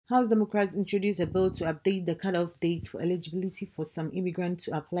House Democrats introduced a bill to update the cutoff date for eligibility for some immigrants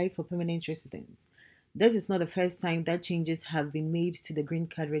to apply for permanent residence. This is not the first time that changes have been made to the Green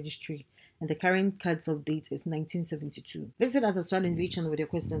Card Registry, and the current cutoff date is 1972. Visit us at Swat&Vee channel with your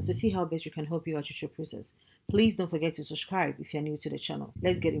questions to see how best we can help you out with your process. Please don't forget to subscribe if you're new to the channel.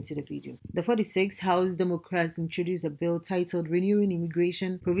 Let's get into the video. The 46th House Democrats introduced a bill titled Renewing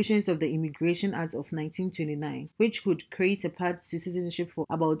Immigration Provisions of the Immigration Act of 1929, which could create a path to citizenship for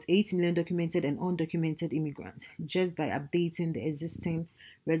about 8 million documented and undocumented immigrants just by updating the existing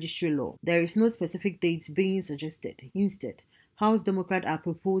registry law. There is no specific date being suggested. Instead, House Democrats are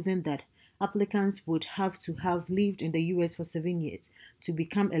proposing that applicants would have to have lived in the US for 7 years to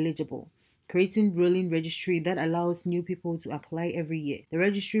become eligible, creating rolling registry that allows new people to apply every year. The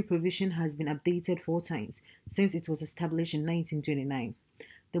registry provision has been updated 4 times since it was established in 1929.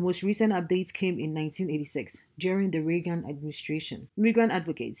 The most recent update came in 1986 during the Reagan administration. Immigrant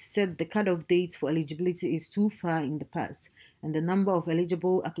advocates said the cutoff date for eligibility is too far in the past, and the number of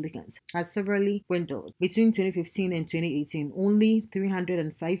eligible applicants has severely dwindled. Between 2015 and 2018, only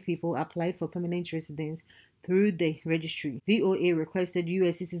 305 people applied for permanent residence through the registry. VOA requested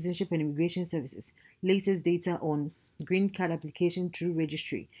U.S. Citizenship and Immigration Services latest data on green card application through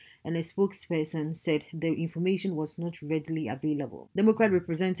registry, and a spokesperson said the information was not readily available. Democrat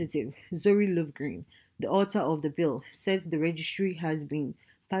Representative Zori Lofgren, the author of the bill, said the registry has been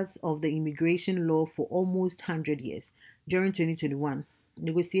part of the immigration law for almost 100 years. During 2021,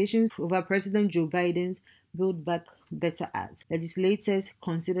 negotiations over President Joe Biden's Build Back Better Act, legislators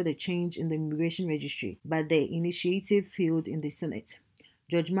considered a change in the immigration registry, but the initiative failed in the Senate.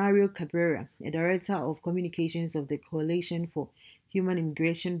 Judge Mario Cabrera, a director of communications of the Coalition for Human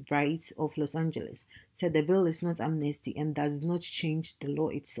Immigration Rights of Los Angeles, said the bill is not amnesty and does not change the law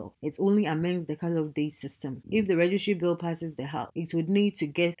itself. It only amends the cutoff date system. If the registry bill passes the House, it would need to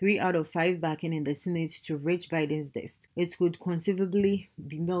get 3 out of 5 backing in the Senate to reach Biden's desk. It could conceivably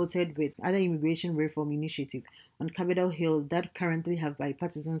be melted with other immigration reform initiatives on Capitol Hill that currently have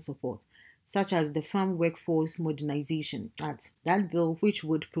bipartisan support, such as the Farm Workforce Modernization Act. That bill, which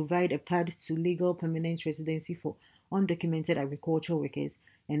would provide a path to legal permanent residency for undocumented agricultural workers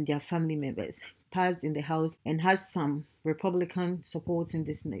and their family members, passed in the House and has some Republican support in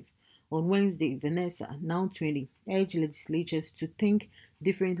the Senate. On Wednesday, Vanessa, now 20, urged legislatures to think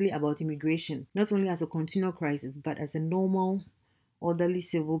differently about immigration, not only as a continual crisis, but as a normal, orderly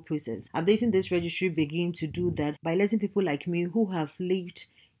civil process. Updating this registry begins to do that by letting people like me who have lived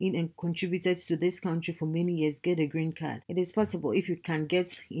in and contributed to this country for many years get a green card. It is possible if you can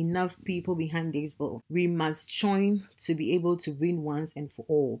get enough people behind this bill. We must join to be able to win once and for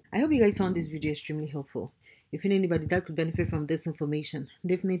all. I hope you guys found this video extremely helpful. If you know anybody that could benefit from this information,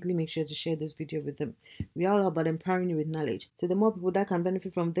 definitely make sure to share this video with them. We are all about empowering you with knowledge. So the more people that can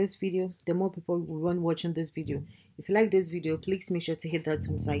benefit from this video, the more people will want watching this video. If you like this video, please make sure to hit that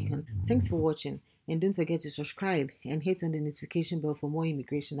thumbs icon. Thanks for watching. And don't forget to subscribe and hit on the notification bell for more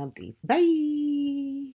immigration updates. Bye!